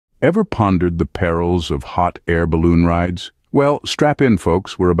Ever pondered the perils of hot air balloon rides? Well, strap in,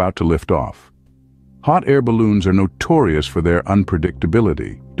 folks, we're about to lift off. Hot air balloons are notorious for their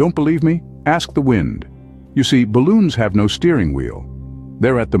unpredictability. Don't believe me? Ask the wind. You see, balloons have no steering wheel.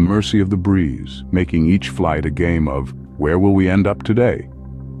 They're at the mercy of the breeze, making each flight a game of, where will we end up today?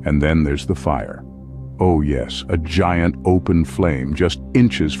 And then there's the fire. Oh yes, a giant open flame just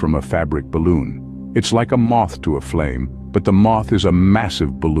inches from a fabric balloon. It's like a moth to a flame, but the moth is a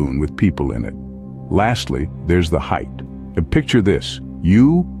massive balloon with people in it. Lastly, there's the height. Picture this,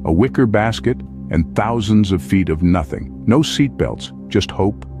 you, a wicker basket, and thousands of feet of nothing. No seatbelts, just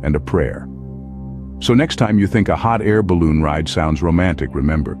hope and a prayer. So next time you think a hot air balloon ride sounds romantic,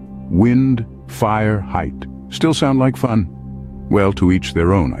 remember, wind, fire, height. Still sound like fun? Well, to each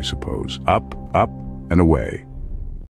their own, I suppose. Up, and away.